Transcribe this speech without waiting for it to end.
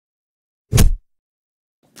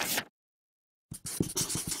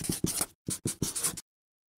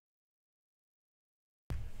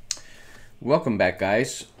Welcome back,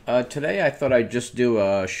 guys. Today I thought I'd just do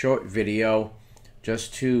a short video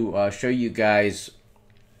just to show you guys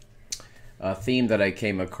a theme that I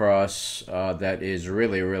came across that is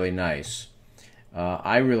really nice.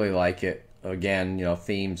 I really like it. Again, you know,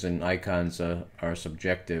 themes and icons are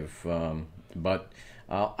subjective, but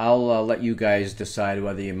I'll let you guys decide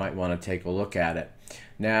whether you might want to take a look at it.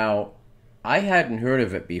 Now, I hadn't heard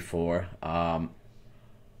of it before.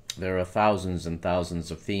 There are thousands and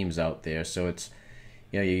thousands of themes out there, so it's,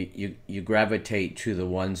 you know, you gravitate to the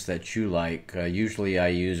ones that you like. Usually I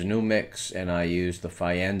use Numix and I use the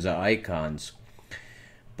Fienza icons.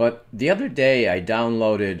 But the other day I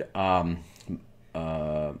downloaded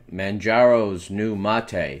Manjaro's new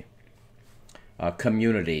Mate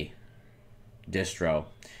community distro,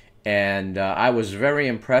 and I was very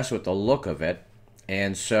impressed with the look of it,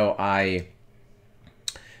 and so I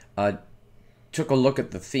took a look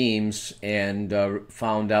at the themes and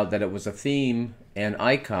found out that it was a theme and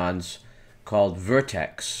icons called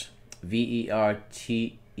Vertex, V-E-R-T-E-X.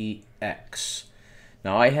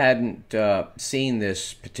 Now, I hadn't seen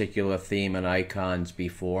this particular theme and icons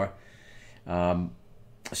before, so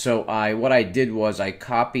what I did was I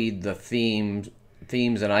copied the themes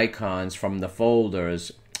and icons from the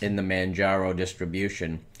folders in the Manjaro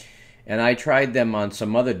distribution, and I tried them on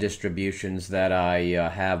some other distributions that I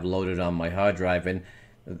have loaded on my hard drive, and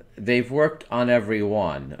they've worked on every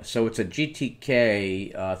one. So it's a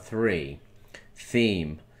GTK 3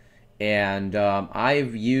 theme, and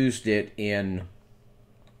I've used it in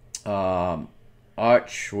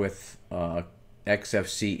Arch with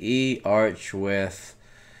XFCE, Arch with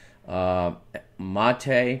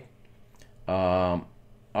Mate,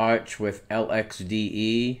 Arch with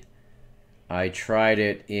LXDE. I tried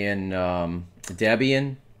it in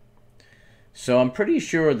Debian, so I'm pretty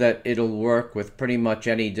sure that it'll work with pretty much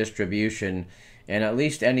any distribution and at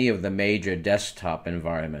least any of the major desktop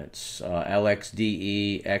environments,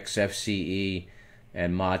 LXDE, XFCE,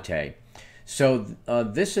 and Mate. So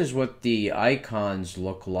this is what the icons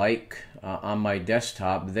look like on my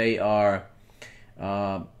desktop. They are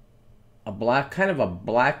kind of a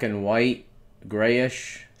black and white,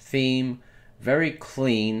 grayish theme. Very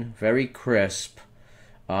clean, very crisp,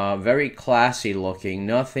 very classy looking,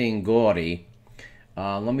 nothing gaudy.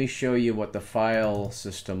 Let me show you what the file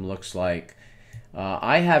system looks like.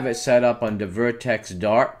 I have it set up under Vertex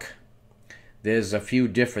Dark. There's a few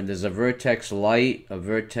different, there's a Vertex Light, a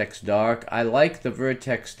Vertex Dark. I like the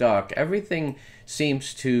Vertex Dark. Everything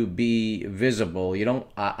seems to be visible.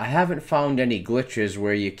 I haven't found any glitches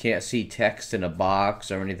where you can't see text in a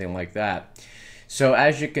box or anything like that. So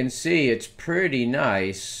as you can see, it's pretty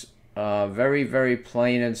nice, very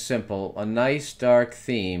plain and simple, a nice dark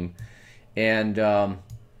theme, and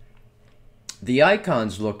the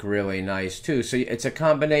icons look really nice too. So it's a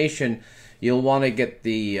combination. You'll want to get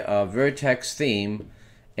the Vertex theme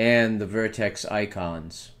and the Vertex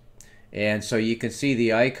icons, and so you can see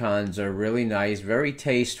the icons are really nice, very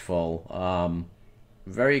tasteful,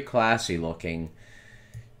 very classy looking.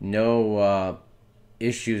 No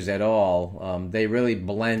issues at all. They really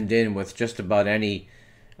blend in with just about any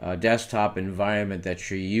desktop environment that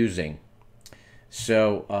you're using.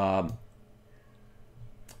 So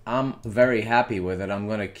I'm very happy with it. I'm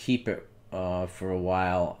going to keep it for a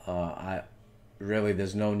while.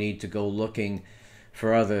 There's no need to go looking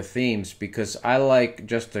for other themes because I like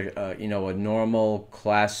just a normal,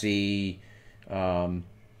 classy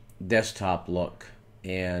desktop look,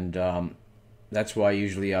 and that's why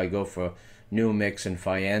usually I go for Numix and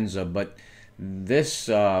Fienza, but this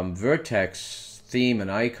Vertex theme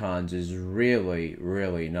and icons is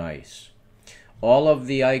really nice. All of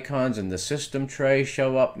the icons in the system tray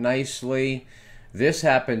show up nicely. This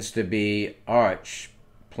happens to be Arch,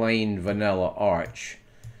 plain vanilla Arch,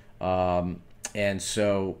 and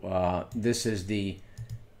so this is the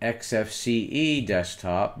XFCE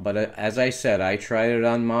desktop, but as I said, I tried it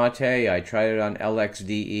on Mate, I tried it on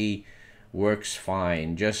LXDE, works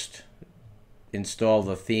fine. Just install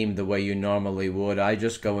the theme the way you normally would. I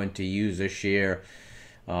just go into user share,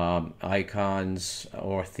 icons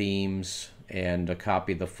or themes, and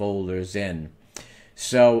copy the folders in.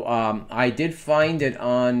 So I did find it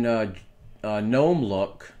on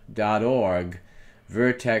gnomelook.org,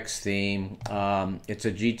 Vertex theme. It's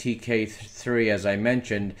a GTK 3 as I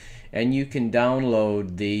mentioned, and you can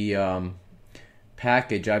download the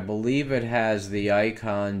package. I believe it has the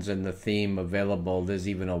icons and the theme available. There's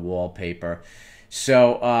even a wallpaper.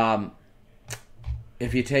 So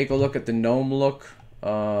if you take a look at the GnomeLook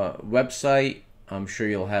website, I'm sure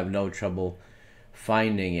you'll have no trouble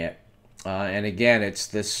finding it. And again, it's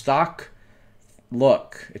the stock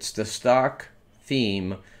look. It's the stock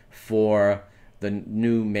theme for the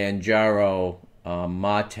new Manjaro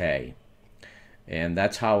mate. And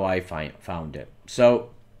that's how I found it. So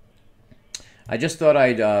I just thought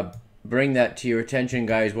I'd bring that to your attention,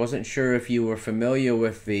 guys. Wasn't sure if you were familiar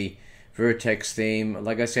with the Vertex theme.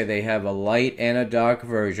 Like I say, they have a light and a dark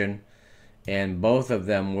version, and both of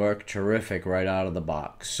them work terrific right out of the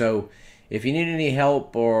box. So if you need any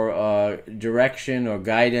help or direction or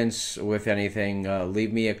guidance with anything,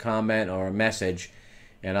 leave me a comment or a message,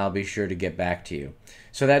 and I'll be sure to get back to you.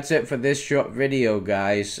 So that's it for this short video,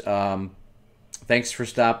 guys. Thanks for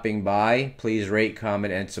stopping by. Please rate,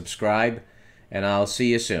 comment, and subscribe, and I'll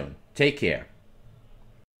see you soon. Take care.